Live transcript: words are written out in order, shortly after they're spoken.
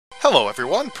Hello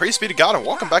everyone, praise be to God, and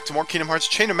welcome back to more Kingdom Hearts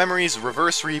Chain of Memories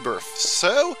Reverse Rebirth.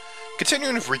 So,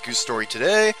 continuing with Riku's story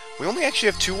today, we only actually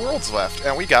have 2 worlds left,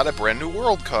 and we got a brand new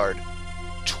world card.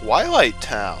 Twilight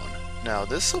Town. Now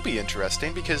this will be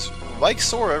interesting, because like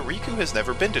Sora, Riku has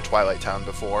never been to Twilight Town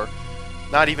before.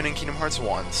 Not even in Kingdom Hearts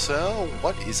 1, so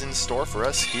what is in store for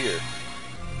us here?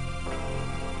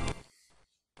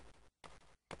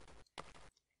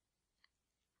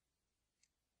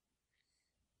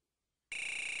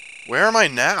 Where am I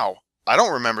now? I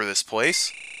don't remember this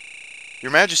place.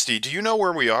 Your Majesty, do you know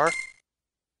where we are?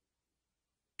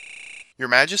 Your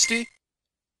Majesty?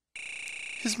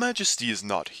 His Majesty is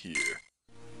not here.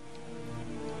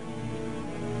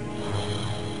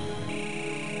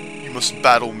 You must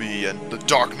battle me and the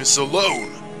darkness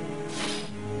alone.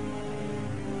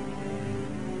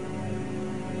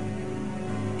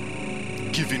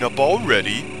 Giving up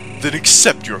already? Then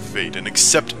accept your fate and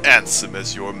accept Ansem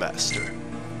as your master.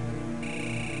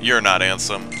 You're not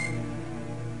Ansem.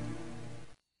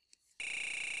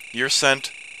 Your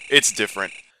scent, it's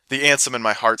different. The Ansem in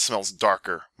my heart smells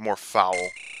darker, more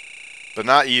foul. But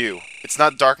not you. It's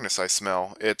not darkness I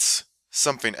smell, it's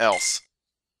something else.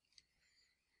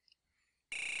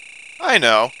 I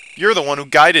know. You're the one who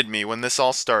guided me when this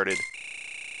all started.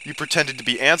 You pretended to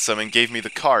be Ansem and gave me the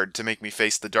card to make me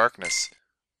face the darkness.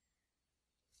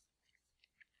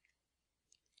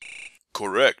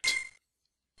 Correct.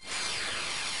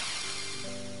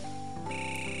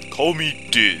 Call me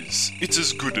Diz. It's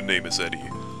as good a name as any.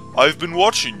 I've been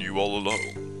watching you all along.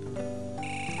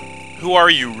 Who are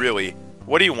you, really?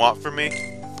 What do you want from me?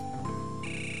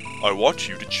 I want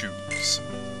you to choose.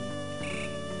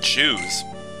 Choose?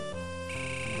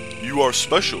 You are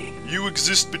special. You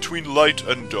exist between light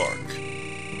and dark.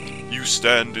 You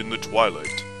stand in the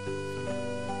twilight.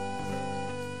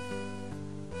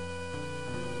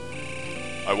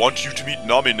 I want you to meet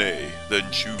Namine,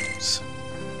 then choose.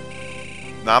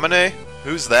 Namine?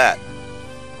 Who's that?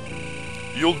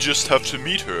 You'll just have to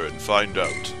meet her and find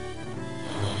out.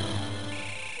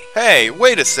 Hey,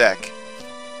 wait a sec!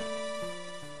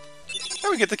 Now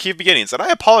we get the Key of Beginnings, and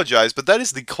I apologize, but that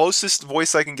is the closest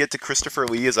voice I can get to Christopher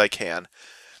Lee as I can.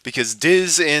 Because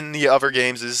Diz in the other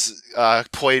games is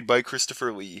played by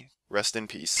Christopher Lee. Rest in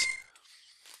peace.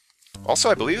 Also,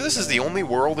 I believe this is the only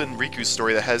world in Riku's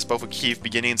story that has both a Key of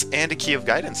Beginnings and a Key of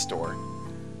Guidance door.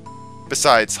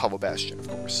 Besides Hollow Bastion, of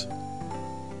course.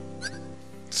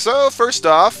 So, first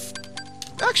off,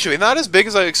 actually, not as big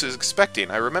as I was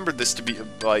expecting. I remembered this to be,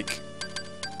 like...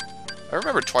 I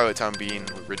remember Twilight Town being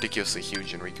ridiculously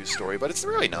huge in Riku's story, but it's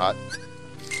really not.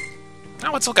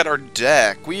 Now let's look at our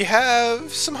deck. We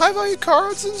have some high-valued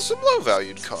cards and some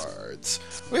low-valued cards.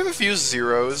 We have a few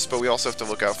zeros, but we also have to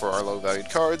look out for our low-valued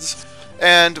cards.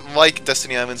 And, like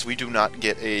Destiny Islands, we do not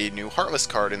get a new Heartless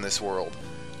card in this world.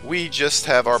 We just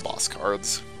have our boss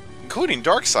cards, including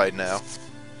Darkside now.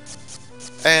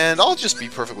 And I'll just be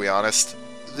perfectly honest,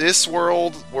 this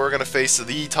world, we're going to face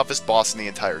the toughest boss in the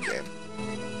entire game.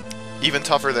 Even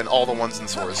tougher than all the ones in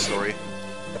Sora's story.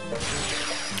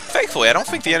 Thankfully, I don't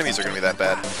think the enemies are going to be that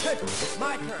bad.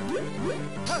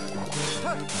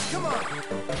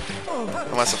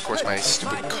 Unless, of course, my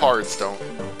stupid cards don't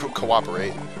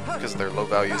cooperate because of their low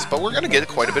values. But we're going to get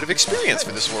quite a bit of experience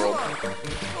for this world.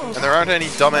 And there aren't any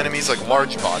dumb enemies like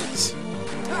large bodies.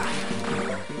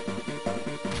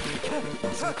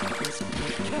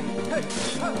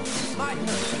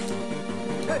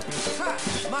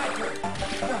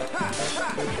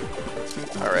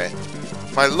 Alright.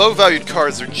 My low-valued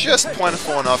cards are just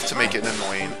plentiful enough to make it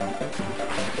annoying.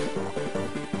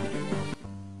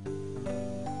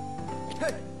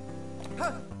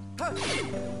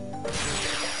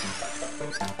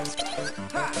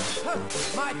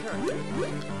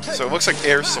 So it looks like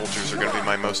air soldiers are going to be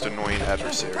my most annoying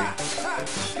adversary.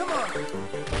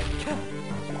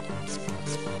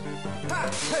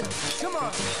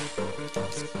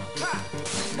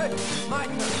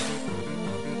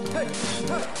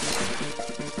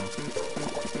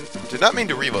 Did not mean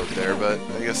to reload there, but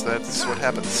I guess that's what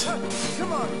happens.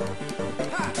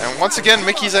 And once again,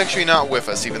 Mickey's actually not with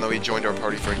us, even though he joined our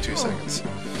party for like 2 seconds.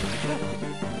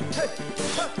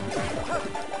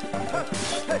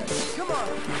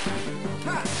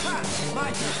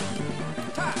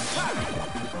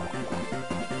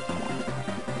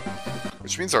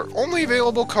 Which means our only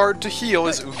available card to heal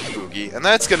is Oogie Boogie, and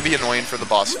that's going to be annoying for the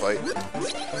boss fight.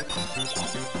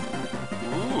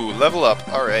 Ooh, level up.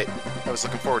 Alright, I was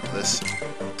looking forward to this.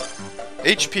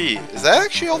 HP. Is that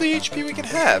actually all the HP we can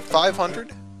have?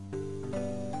 500?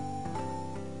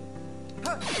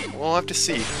 We'll have to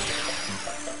see.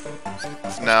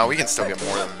 No, we can still get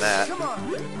more than that.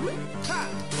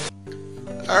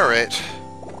 Alright.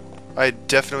 I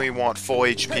definitely want full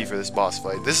HP for this boss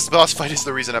fight. This boss fight is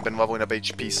the reason I've been leveling up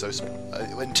HP so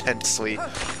intensely.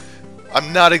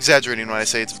 I'm not exaggerating when I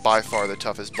say it's by far the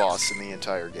toughest boss in the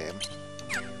entire game.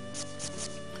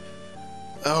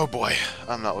 Oh boy,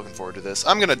 I'm not looking forward to this.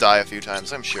 I'm gonna die a few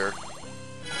times, I'm sure.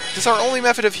 Because our only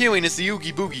method of healing is the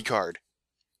Oogie Boogie card.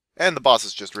 And the boss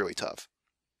is just really tough.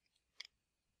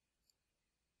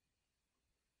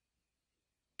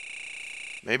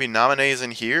 Maybe Naminé is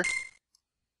in here?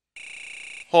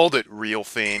 Hold it, real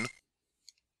fiend.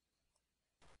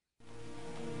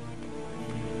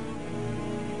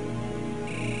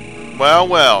 Well,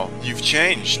 well, you've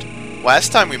changed.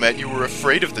 Last time we met, you were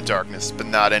afraid of the darkness, but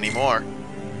not anymore.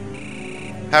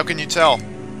 How can you tell?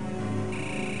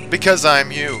 Because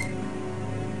I'm you.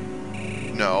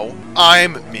 No,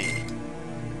 I'm me.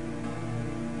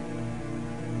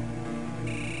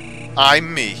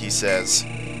 I'm me, he says.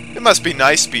 It must be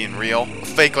nice being real. A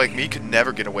fake like me could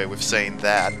never get away with saying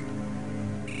that.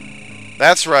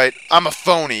 That's right, I'm a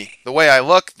phony. The way I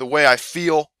look, the way I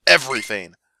feel,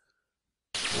 everything.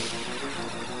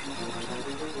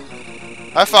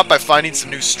 I thought by finding some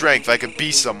new strength I could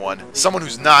be someone. Someone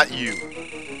who's not you.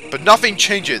 But nothing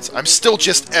changes. I'm still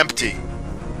just empty.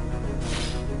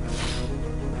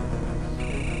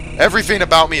 Everything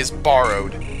about me is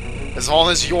borrowed. As long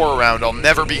as you're around, I'll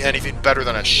never be anything better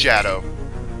than a shadow.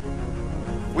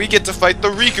 We get to fight the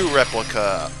Riku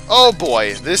Replica. Oh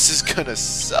boy, this is gonna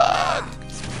suck.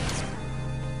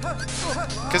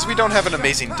 Because we don't have an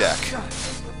amazing deck.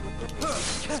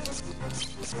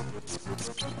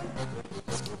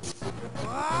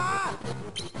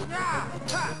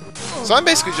 So I'm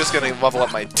basically just gonna level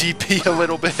up my DP a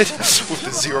little bit with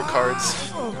the 0 cards.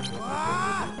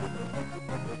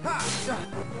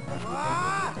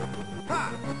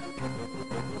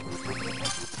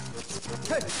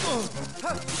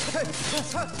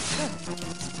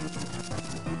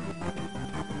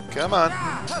 Come on.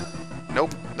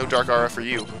 Nope, no Dark Aura for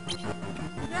you.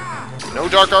 No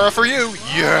Dark Aura for you!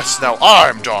 Yes, now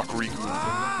I'm Dark Riku.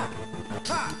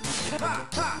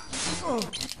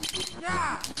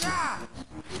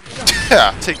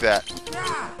 Yeah, take that.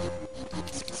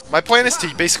 My plan is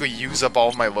to basically use up all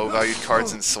of my low-valued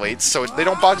cards and slates so they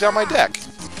don't bog down my deck.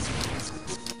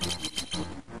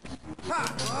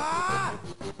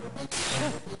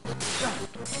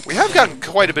 We have gotten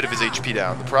quite a bit of his HP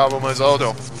down. The problem is, oh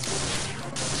no.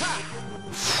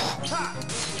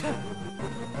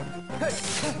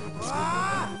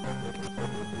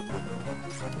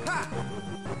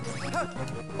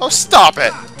 Oh, stop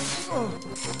it!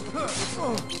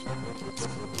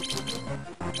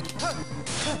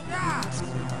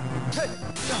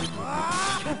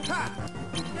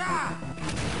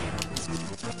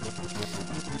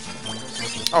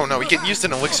 Oh no, he used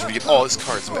an elixir to get all his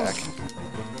cards back.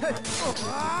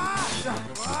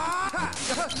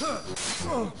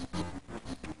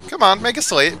 Come on, make a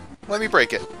slate. Let me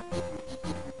break it.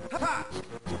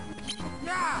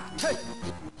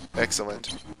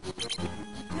 Excellent.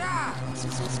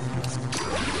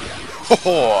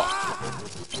 Oh,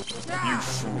 you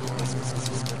fool.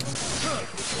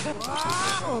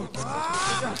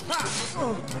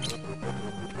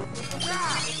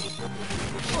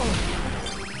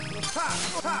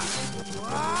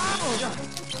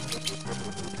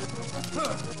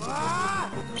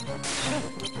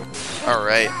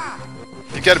 Alright.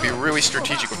 You've got to be really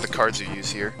strategic with the cards you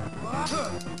use here.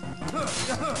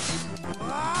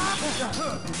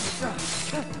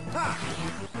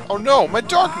 Oh no, my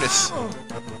darkness!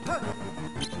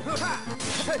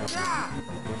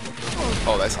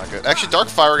 Oh, that's not good. Actually, Dark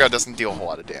Fire God doesn't deal a whole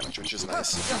lot of damage, which is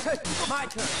nice.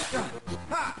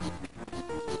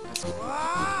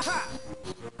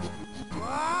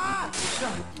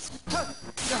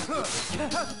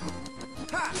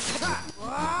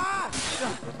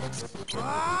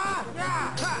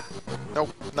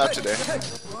 Nope, not today.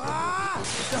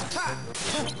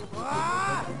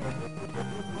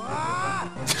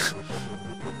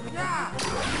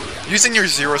 Using your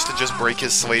zeros to just break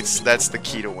his slates, that's the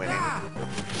key to winning.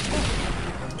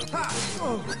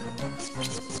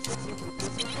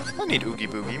 I need Oogie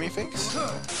Boogie, methinks.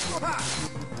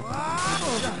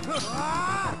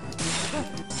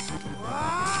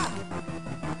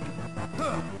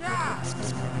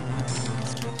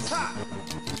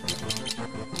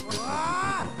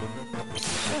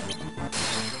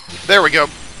 There we go.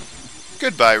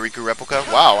 Goodbye, Riku Replica.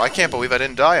 Wow, I can't believe I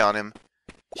didn't die on him.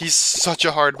 He's such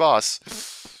a hard boss.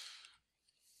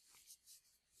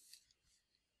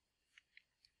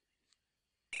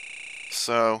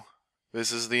 So,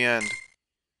 this is the end.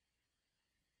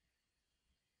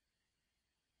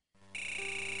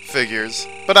 Figures.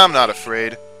 But I'm not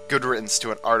afraid. Good riddance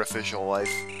to an artificial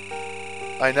life.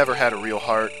 I never had a real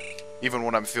heart. Even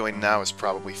what I'm feeling now is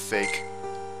probably fake.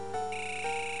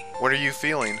 What are you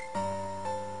feeling?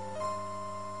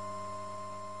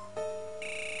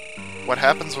 What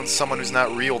happens when someone who's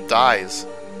not real dies?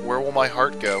 Where will my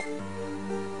heart go?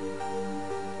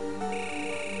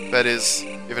 That is,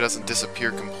 if it doesn't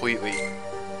disappear completely.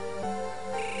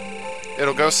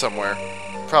 It'll go somewhere.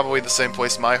 Probably the same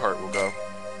place my heart will go.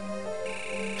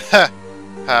 Ha!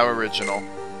 How original.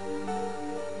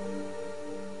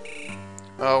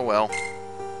 Oh well.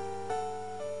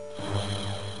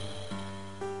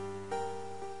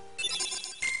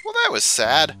 Well, that was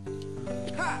sad.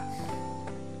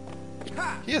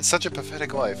 He had such a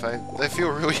pathetic life. I feel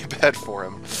really bad for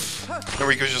him. And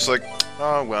Riku's just like,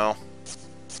 oh well.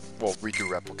 Well, Riku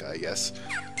Replica, I guess.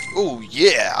 Oh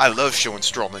yeah, I love showing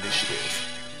strong initiative.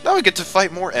 Now we get to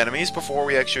fight more enemies before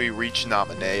we actually reach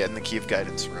Naminé and the Key of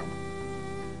Guidance room.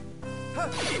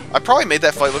 I probably made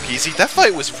that fight look easy. That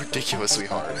fight was ridiculously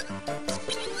hard.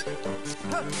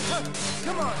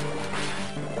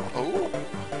 Oh.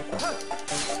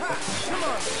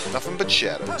 Nothing but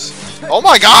shadows. Oh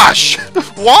my gosh!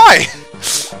 Why?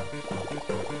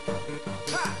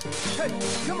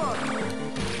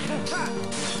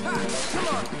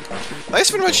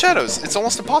 Nice thing about shadows. It's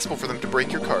almost impossible for them to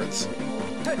break your cards.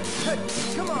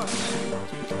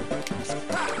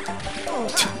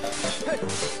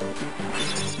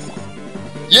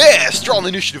 Yeah! Strong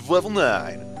initiative level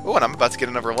 9! Oh, and I'm about to get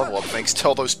another level up thanks to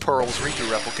all those pearls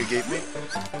Riku Replica gave me.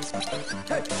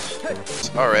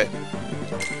 Alright.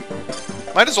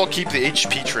 Might as well keep the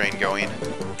HP train going.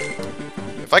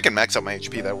 If I can max out my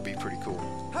HP, that would be pretty cool.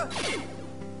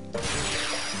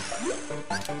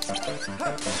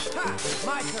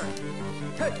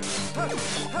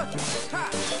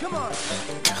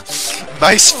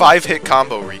 Nice 5-hit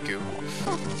combo, Riku.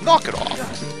 Knock it off.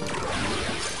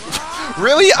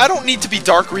 Really? I don't need to be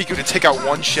Dark Riku to take out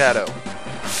one shadow.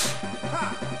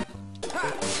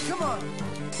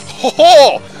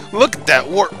 Ho-ho! Look at that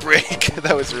warp break.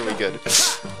 That was really good.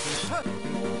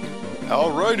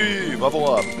 Alrighty, level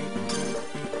up.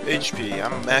 HP.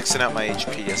 I'm maxing out my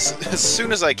HP as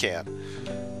soon as I can.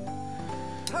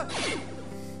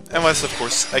 Unless, of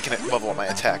course, I can level up my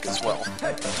attack as well.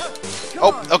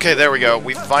 Oh, okay, there we go.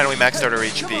 We finally maxed out our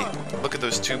HP. Look at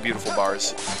those two beautiful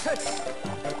bars.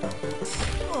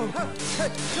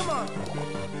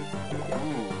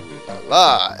 Ooh,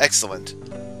 la, excellent.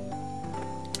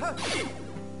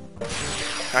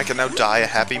 I can now die a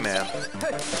happy man.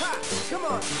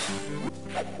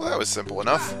 Well, that was simple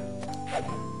enough.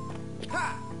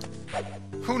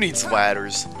 Who needs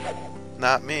ladders?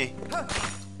 Not me.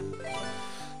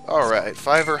 Alright,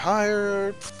 5 or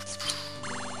higher.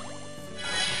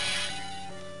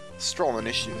 Stroll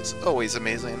initiative is always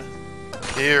amazing.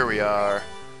 Here we are.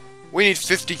 We need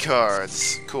 50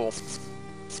 cards. Cool.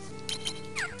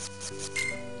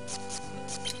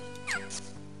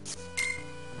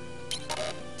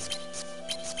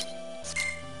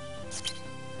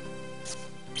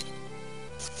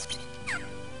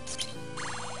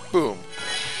 Boom.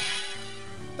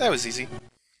 That was easy.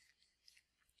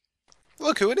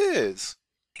 Look who it is!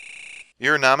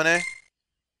 You're Naminé?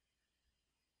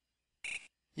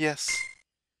 Yes.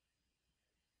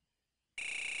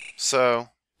 So,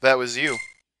 that was you.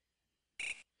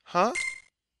 Huh?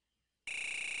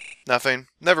 Nothing.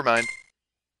 Never mind.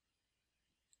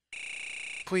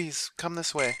 Please, come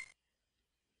this way.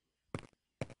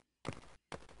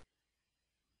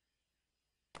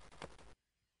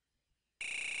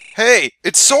 Hey!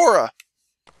 It's Sora!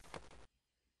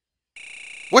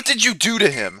 What did you do to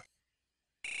him?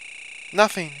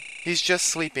 Nothing. He's just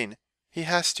sleeping. He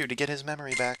has to get his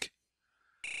memory back.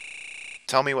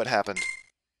 Tell me what happened.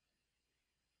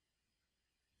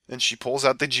 And she pulls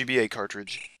out the GBA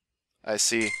cartridge. I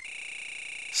see.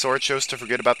 Sora chose to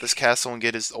forget about this castle and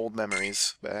get his old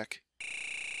memories back.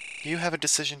 You have a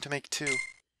decision to make too.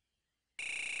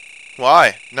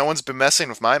 Why? No one's been messing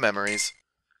with my memories.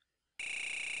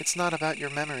 It's not about your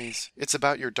memories. It's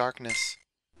about your darkness.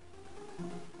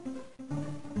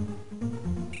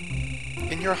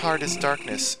 In your heart is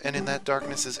darkness, and in that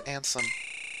darkness is Ansem.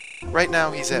 Right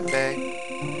now he's at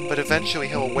bay, but eventually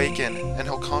he'll awaken, and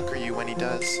he'll conquer you when he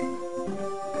does.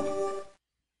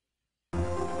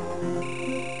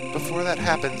 Before that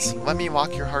happens, let me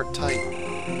lock your heart tight.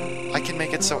 I can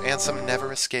make it so Ansem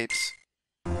never escapes.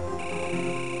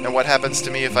 And what happens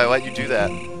to me if I let you do that?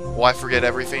 Will I forget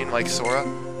everything like Sora?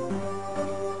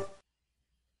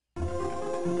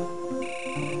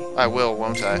 I will,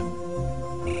 won't I?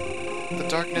 The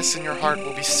darkness in your heart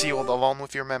will be sealed along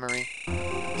with your memory.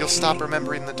 you'll stop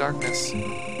remembering the darkness.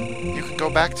 You can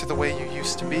go back to the way you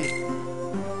used to be.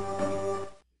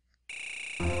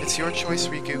 It's your choice,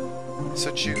 Riku,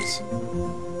 so choose.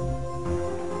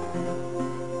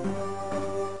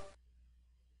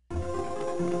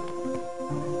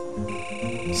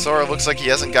 Sora looks like he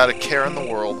hasn't got a care in the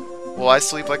world. Will I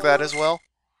sleep like that as well?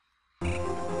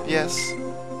 Yes.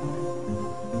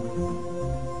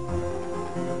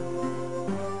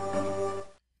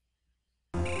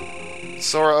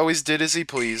 Sora always did as he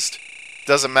pleased.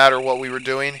 Doesn't matter what we were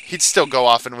doing, he'd still go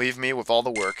off and leave me with all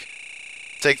the work.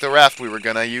 Take the raft we were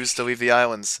gonna use to leave the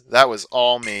islands. That was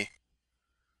all me.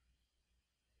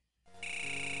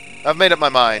 I've made up my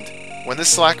mind. When this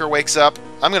slacker wakes up,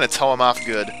 I'm gonna tell him off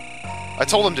good. I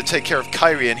told him to take care of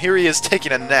Kairi, and here he is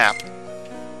taking a nap.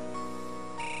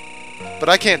 But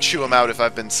I can't chew him out if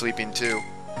I've been sleeping too.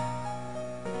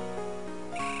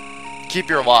 Keep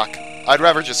your lock. I'd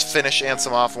rather just finish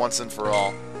Ansem off once and for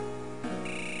all.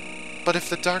 But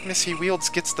if the darkness he wields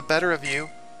gets the better of you...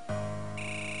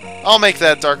 I'll make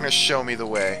that darkness show me the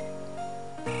way.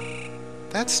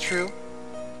 That's true.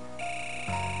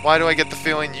 Why do I get the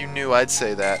feeling you knew I'd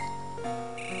say that?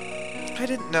 I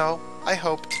didn't know. I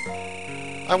hoped.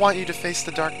 I want you to face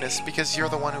the darkness because you're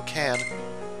the one who can.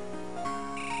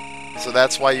 So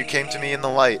that's why you came to me in the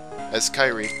light, as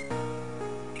Kairi.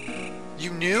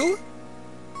 You knew?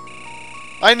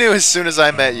 I knew as soon as I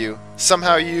met you.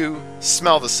 Somehow you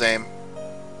smell the same.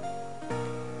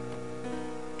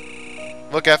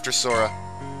 Look after Sora.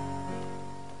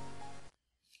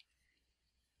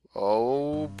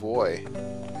 Oh boy.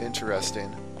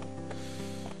 Interesting.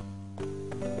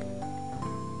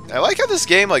 I like how this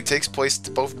game takes place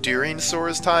both during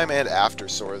Sora's time and after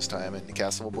Sora's time in the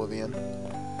Castle of Oblivion.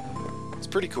 It's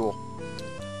pretty cool.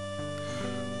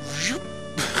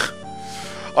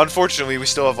 Unfortunately, we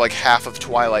still have half of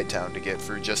Twilight Town to get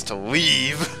through just to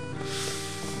leave.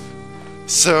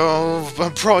 So,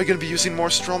 I'm probably going to be using more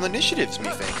strong initiatives,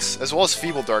 methinks. As well as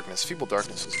Feeble Darkness. Feeble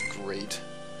Darkness was great.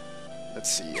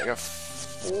 Let's see, I got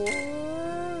 4...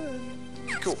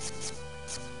 Cool.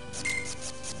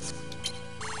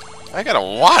 I got a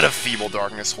lot of Feeble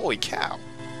Darkness, holy cow.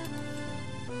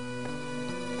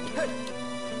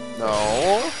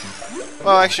 No.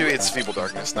 Well, actually, it's Feeble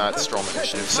Darkness, not Strong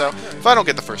Initiative, so if I don't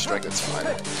get the first strike, that's fine.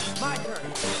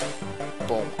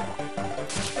 Boom.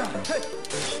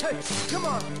 Come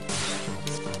on.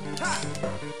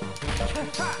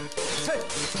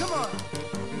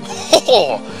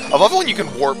 Oh! I love when you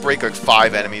can warp break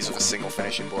 5 enemies with a single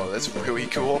finishing blow. That's really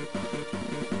cool.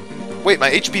 Wait,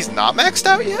 my HP's not maxed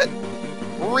out yet?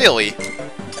 Really?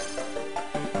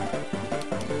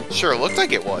 Sure, it looked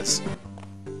like it was.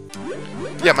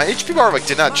 Yeah, my HP bar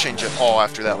did not change at all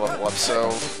after that level up, so...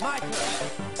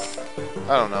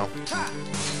 I don't know.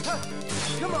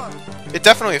 It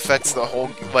definitely affects the whole,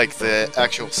 the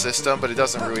actual system, but it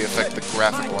doesn't really affect the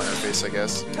graphical interface, I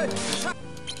guess.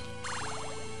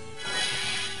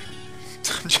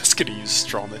 I'm just gonna use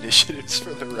strong initiatives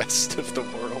for the rest of the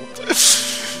world.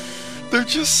 They're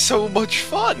just so much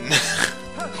fun!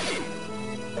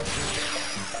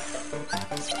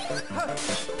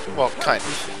 Well, kind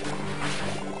of.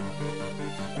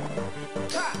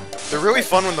 They're really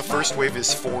fun when the first wave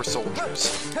is 4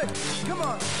 soldiers.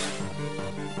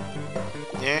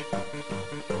 Yeah.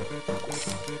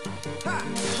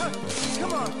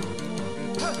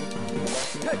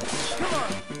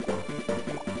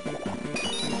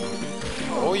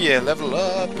 Oh yeah, level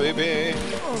up, baby!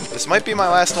 This might be my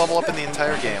last level up in the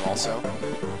entire game, also.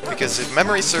 Because if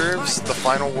memory serves, the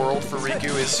final world for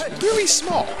Riku is really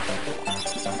small.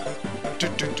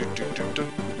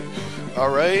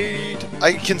 Alright.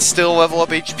 I can still level up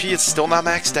HP, it's still not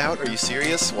maxed out? Are you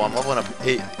serious? Well, I'm leveling up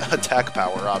attack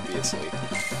power, obviously.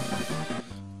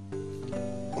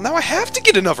 Well, now I have to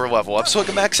get another level up so I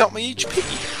can max out my HP.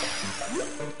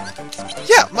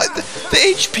 Yeah, the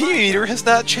HP meter has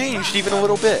not changed even a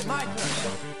little bit.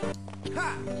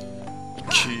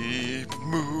 Keep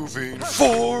moving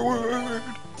forward.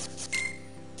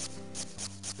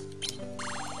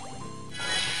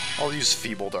 I'll use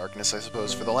Feeble Darkness, I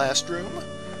suppose, for the last room.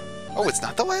 Oh, it's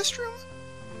not the last room?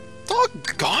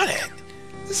 Doggone it!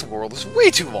 This world is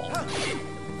way too long.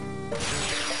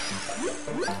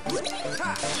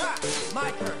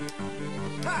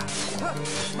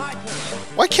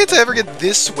 Why can't I ever get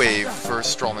this wave for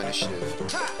strong initiative?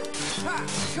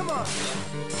 Come on.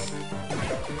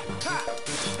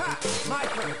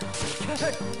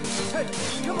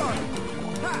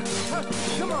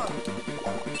 Come on.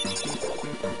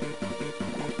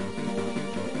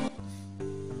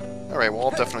 Alright, well,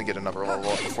 I'll definitely get another level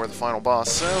up before the final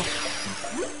boss, so...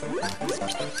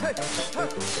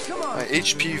 My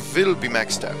HP will be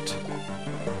maxed out.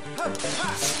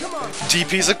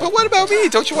 DP's like, but what about me?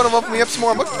 Don't you want to bump me up some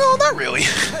more? I'm like, no, not really.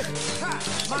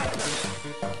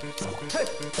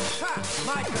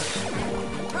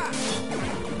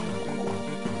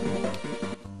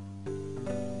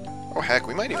 Oh heck,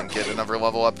 we might even get another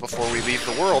level up before we leave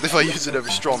the world if I use another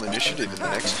strong initiative in the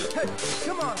next room.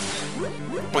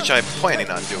 Which I'm planning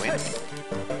on doing.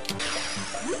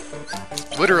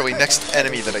 Literally, next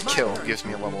enemy that I kill gives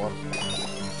me a level up.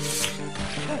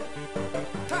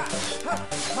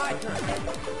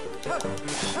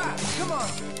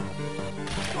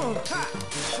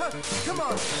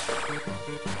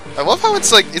 I love how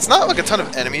it's like, it's not like a ton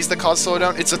of enemies that cause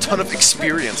slowdown, it's a ton of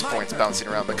experience points bouncing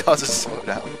around that causes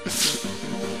slowdown.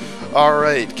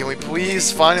 Alright, can we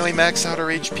please finally max out our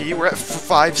HP? We're at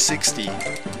 560.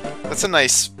 That's a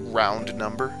nice round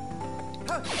number.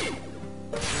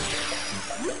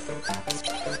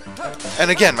 And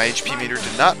again, my HP meter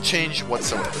did not change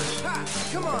whatsoever.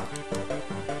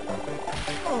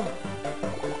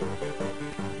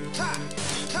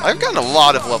 I've gotten a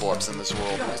lot of level ups in this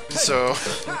world, so...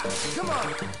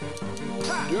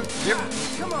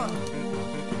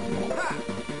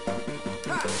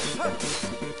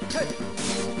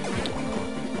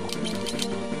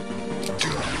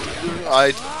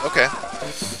 Okay.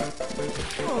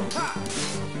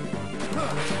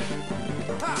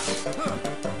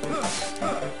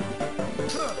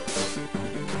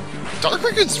 Dark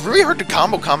Ricket's really hard to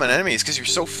combo common enemies because you're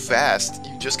so fast,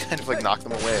 you just kind of like knock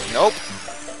them away. Nope.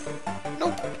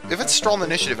 Nope. If it's strong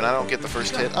initiative and I don't get the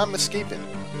first hit, I'm escaping.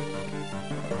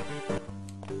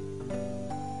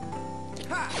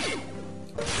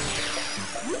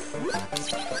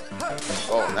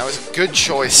 Oh, that was a good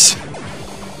choice.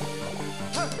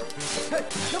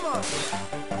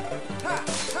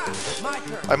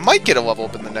 I might get a level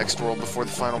up in the next world before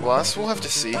the final boss. We'll have to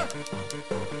see.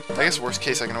 I guess worst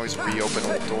case I can always reopen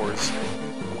old doors.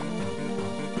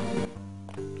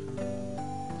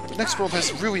 The next world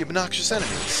has really obnoxious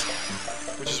enemies,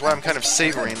 which is why I'm kind of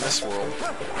savoring this world.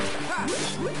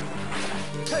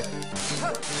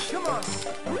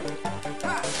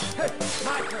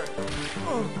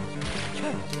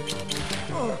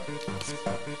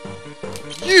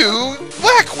 You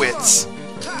lackwits!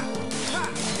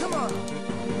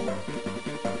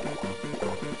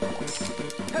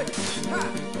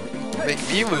 Make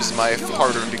me lose my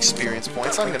hard-earned experience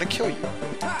points, I'm gonna kill you.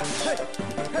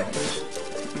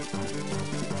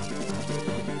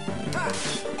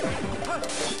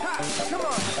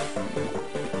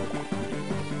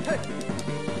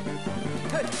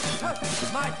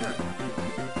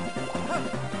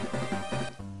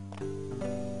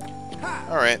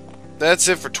 Alright, that's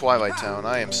it for Twilight Town.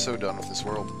 I am so done with this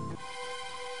world.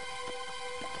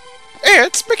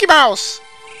 It's Mickey Mouse!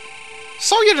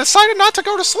 So you decided not to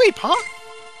go to sleep, huh?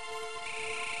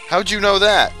 How'd you know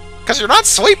that? 'Cause you're not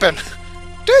sleeping!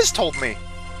 Diz told me!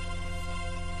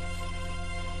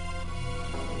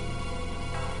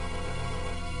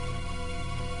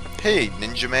 Hey,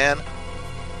 Ninja Man.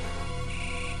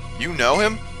 You know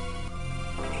him?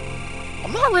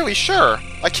 I'm not really sure.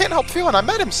 I can't help feeling I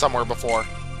met him somewhere before.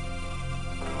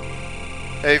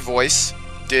 Hey, voice.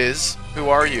 Diz, who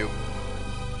are you?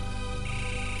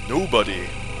 Nobody.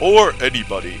 Or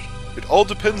anybody. It all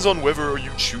depends on whether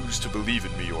you choose to believe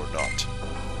in me or not.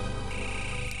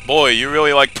 Boy, you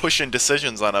really like pushing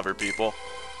decisions on other people.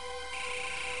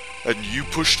 And you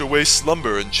pushed away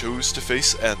slumber and chose to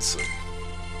face Ansem.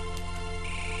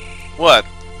 What?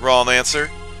 Wrong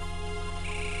answer?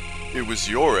 It was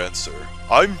your answer.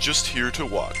 I'm just here to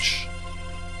watch.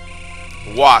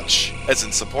 Watch, as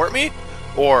in support me?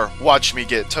 Or watch me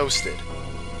get toasted?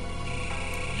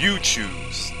 You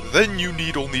choose. Then you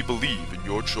need only believe in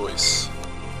your choice.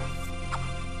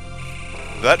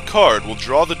 That card will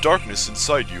draw the darkness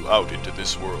inside you out into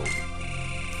this world.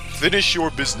 Finish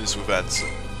your business with Ansem.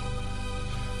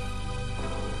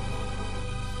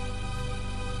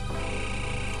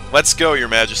 Let's go, Your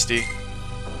Majesty.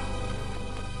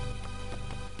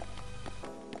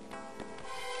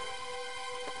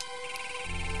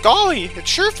 Golly, it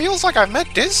sure feels like I've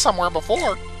met Diz somewhere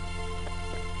before.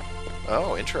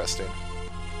 Oh, interesting.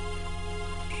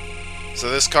 So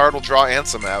this card will draw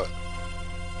Ansem out.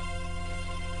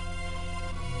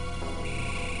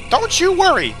 Don't you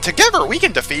worry! Together we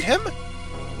can defeat him!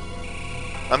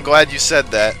 I'm glad you said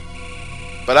that.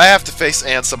 But I have to face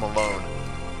Ansem alone.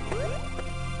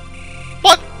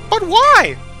 But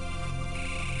why?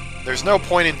 There's no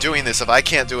point in doing this if I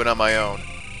can't do it on my own.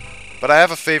 But I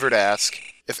have a favor to ask.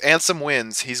 If Ansem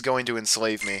wins, he's going to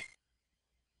enslave me.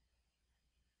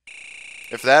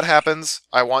 If that happens,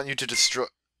 I want you to destroy...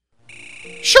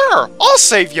 Sure, I'll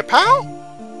save you, pal!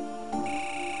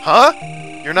 Huh?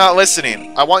 You're not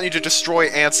listening. I want you to destroy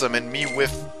Ansem and me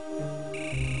with...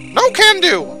 No can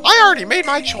do! I already made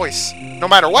my choice. No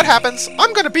matter what happens,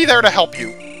 I'm gonna be there to help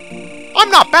you. I'm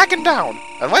not backing down,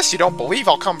 unless you don't believe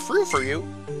I'll come through for you.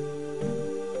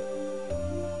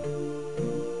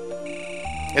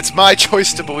 It's my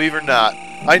choice to believe or not.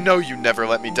 I know you never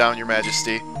let me down, Your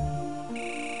Majesty.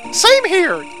 Same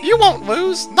here! You won't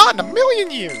lose! Not in a million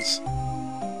years!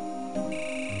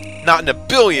 Not in a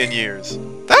billion years!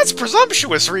 That's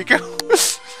presumptuous, Riku!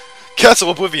 Castle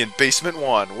Oblivion, Basement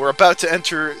 1. We're about to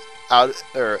enter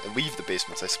leave the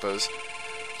basements, I suppose.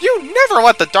 You never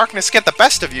let the darkness get the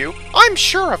best of you! I'm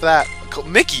sure of that!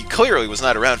 Mickey clearly was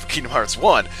not around for Kingdom Hearts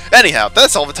 1. Anyhow,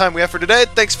 that's all the time we have for today.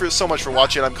 Thanks so much for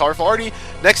watching. I'm Colorful Arty.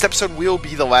 Next episode will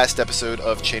be the last episode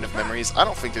of Chain of Memories. I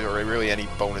don't think there are really any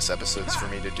bonus episodes for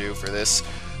me to do for this.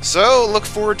 So, look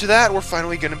forward to that. We're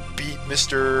finally gonna beat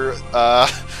Mr.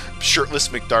 Shirtless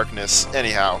McDarkness.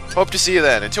 Anyhow, hope to see you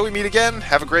then. Until we meet again,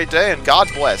 have a great day, and God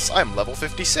bless. I'm level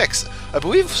 56. I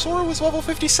believe Sora was level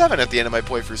 57 at the end of my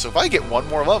playthrough, so if I get one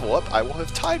more level up, I will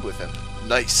have tied with him.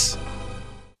 Nice.